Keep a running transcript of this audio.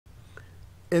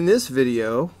In this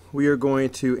video, we are going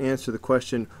to answer the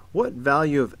question, what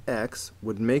value of x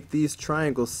would make these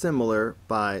triangles similar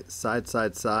by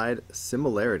side-side-side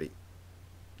similarity?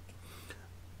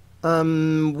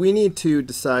 We need to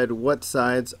decide what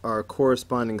sides are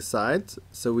corresponding sides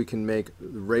so we can make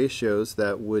ratios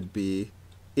that would be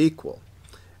equal.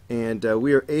 And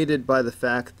we are aided by the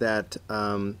fact that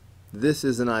this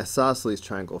is an isosceles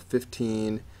triangle,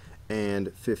 15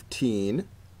 and 15.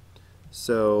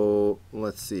 So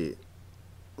let's see.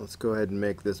 Let's go ahead and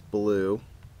make this blue.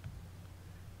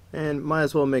 And might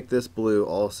as well make this blue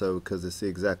also because it's the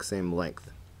exact same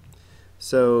length.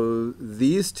 So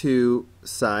these two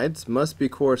sides must be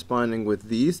corresponding with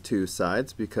these two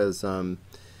sides because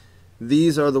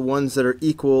these are the ones that are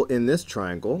equal in this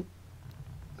triangle.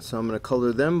 So I'm going to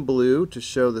color them blue to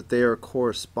show that they are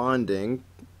corresponding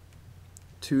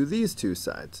to these two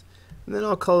sides. And then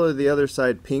I'll color the other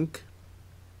side pink.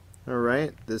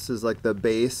 Alright, this is like the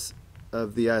base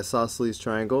of the isosceles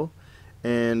triangle,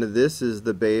 and this is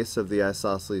the base of the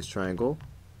isosceles triangle.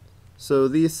 So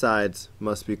these sides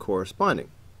must be corresponding.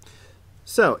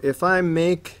 So if I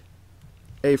make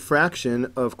a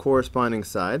fraction of corresponding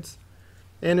sides,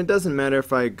 and it doesn't matter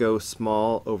if I go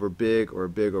small over big or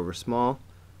big over small,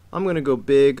 I'm going to go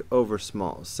big over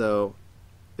small. So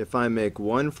if I make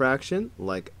one fraction,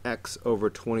 like x over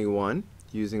 21,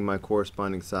 using my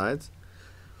corresponding sides,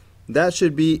 that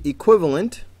should be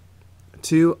equivalent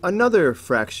to another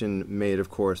fraction made of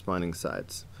corresponding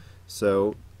sides.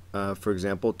 So, for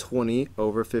example, 20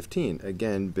 over 15,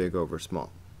 again, big over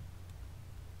small.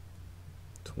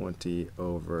 20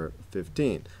 over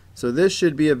 15. So this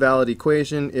should be a valid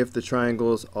equation if the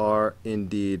triangles are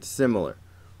indeed similar.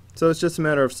 So it's just a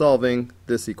matter of solving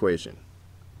this equation.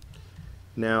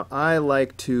 Now, I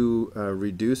like to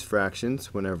reduce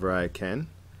fractions whenever I can.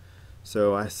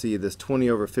 So I see this 20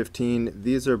 over 15.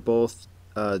 These are both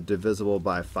divisible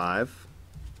by 5.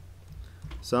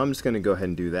 So I'm just going to go ahead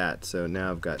and do that. So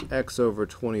now I've got x over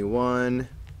 21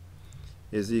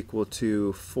 is equal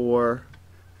to 4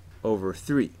 over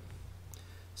 3.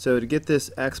 So to get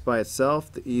this x by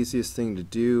itself, the easiest thing to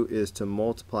do is to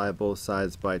multiply both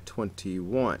sides by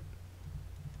 21.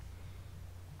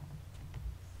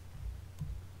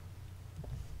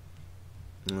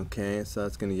 Okay, so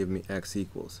that's going to give me x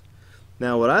equals.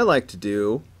 Now what I like to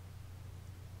do,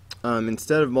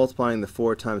 instead of multiplying the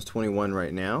 4 times 21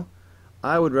 right now,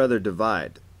 I would rather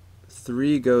divide.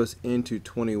 3 goes into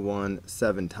 21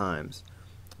 7 times.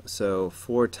 So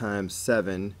 4 times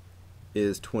 7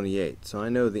 is 28. So I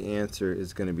know the answer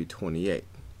is going to be 28.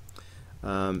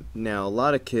 Now a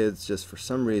lot of kids, just for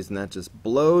some reason, that just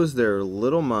blows their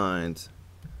little minds.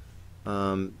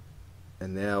 And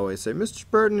they always say, Mr.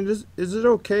 Burton, is it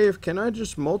okay if can I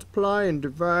just multiply and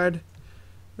divide?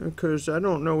 Because I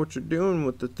don't know what you're doing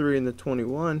with the 3 and the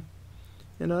 21,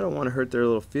 and I don't want to hurt their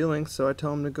little feelings, so I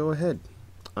tell them to go ahead.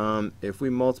 If we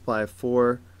multiply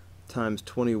 4 times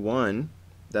 21,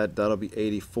 that'll be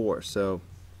 84. So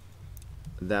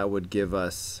that would give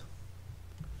us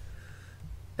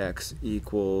x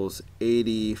equals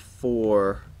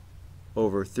 84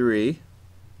 over 3.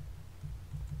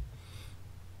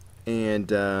 And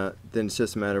then it's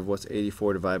just a matter of what's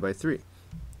 84 divided by 3.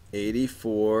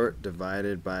 84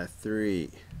 divided by 3.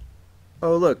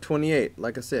 Oh look, 28,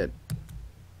 like I said.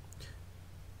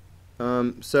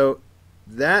 So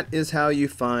that is how you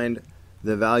find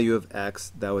the value of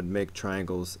x that would make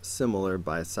triangles similar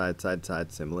by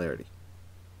side-side-side similarity.